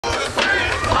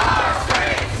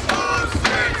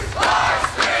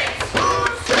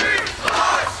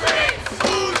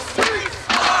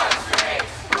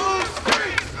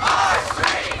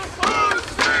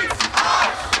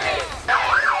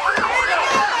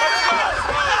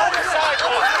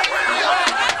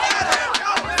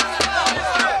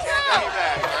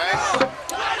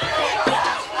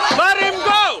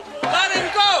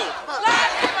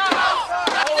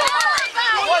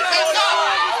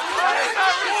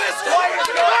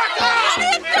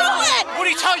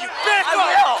No, you back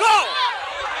up! Go!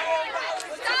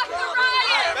 Stop the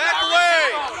riot! Back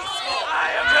away!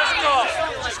 Just go!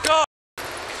 Just go!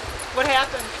 What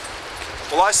happened?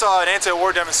 Well, I saw an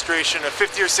anti-war demonstration of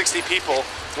 50 or 60 people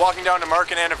walking down to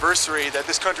mark an anniversary that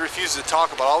this country refuses to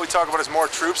talk about. All we talk about is more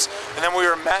troops, and then we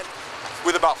were met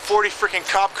with about 40 freaking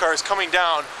cop cars coming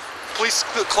down, police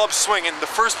club swinging. The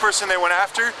first person they went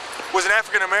after was an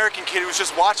African-American kid who was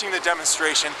just watching the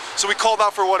demonstration, so we called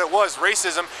out for what it was,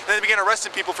 racism, and then they began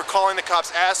arresting people for calling the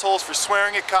cops assholes, for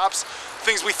swearing at cops,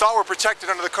 things we thought were protected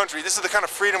under the country. This is the kind of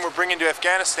freedom we're bringing to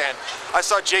Afghanistan. I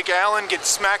saw Jake Allen get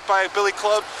smacked by a billy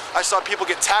club. I saw people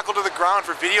get tackled to the ground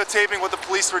for videotaping what the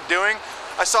police were doing.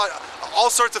 I saw all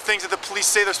sorts of things that the police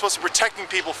say they're supposed to be protecting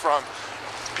people from.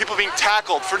 People being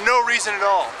tackled for no reason at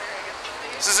all.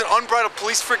 This is an unbridled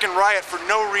police freaking riot for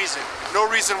no reason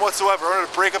whatsoever. In order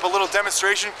to break up a little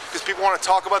demonstration because people want to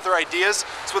talk about their ideas.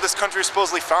 It's what this country is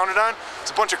supposedly founded on. It's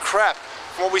a bunch of crap.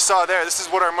 From what we saw there, this is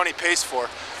what our money pays for.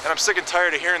 And I'm sick and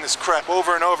tired of hearing this crap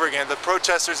over and over again. The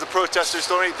protesters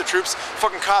don't hate the troops.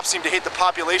 Fucking cops seem to hate the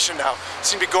population now.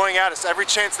 Seem to be going at us every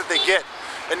chance that they get.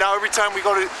 And now every time we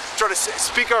go to try to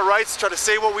speak our rights, try to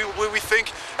say what we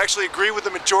think, actually agree with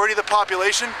the majority of the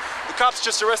population, the cops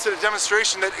just arrested a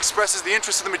demonstration that expresses the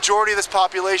interests of the majority of this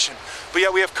population. But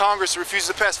yet we have Congress who refuses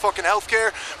to pass fucking health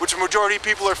care, which the majority of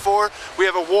people are for. We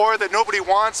have a war that nobody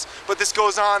wants, but this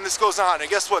goes on, this goes on. And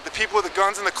guess what? The people with the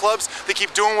guns and the clubs, they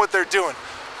keep doing what they're doing.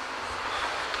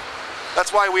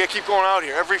 That's why we keep going out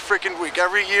here every freaking week,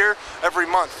 every year, every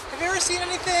month. Have you ever seen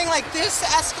anything like this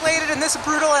escalated and this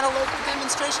brutal in a local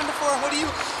demonstration before? What do you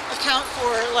account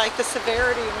for, like, the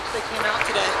severity in which they came out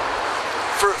today?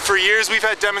 For years we've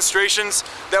had demonstrations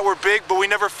that were big, but we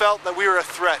never felt that we were a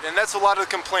threat. And that's a lot of the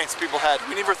complaints people had.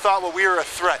 We never thought we were a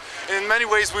threat. And in many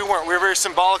ways we weren't. We were very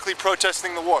symbolically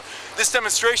protesting the war. This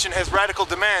demonstration has radical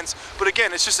demands, but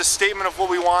again, it's just a statement of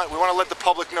what we want. We want to let the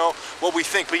public know what we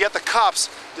think. But yet the cops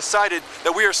decided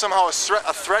that we are somehow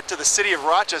a threat to the city of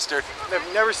Rochester.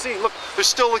 I've never seen. Look, there's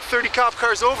still like 30 cop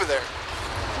cars over there.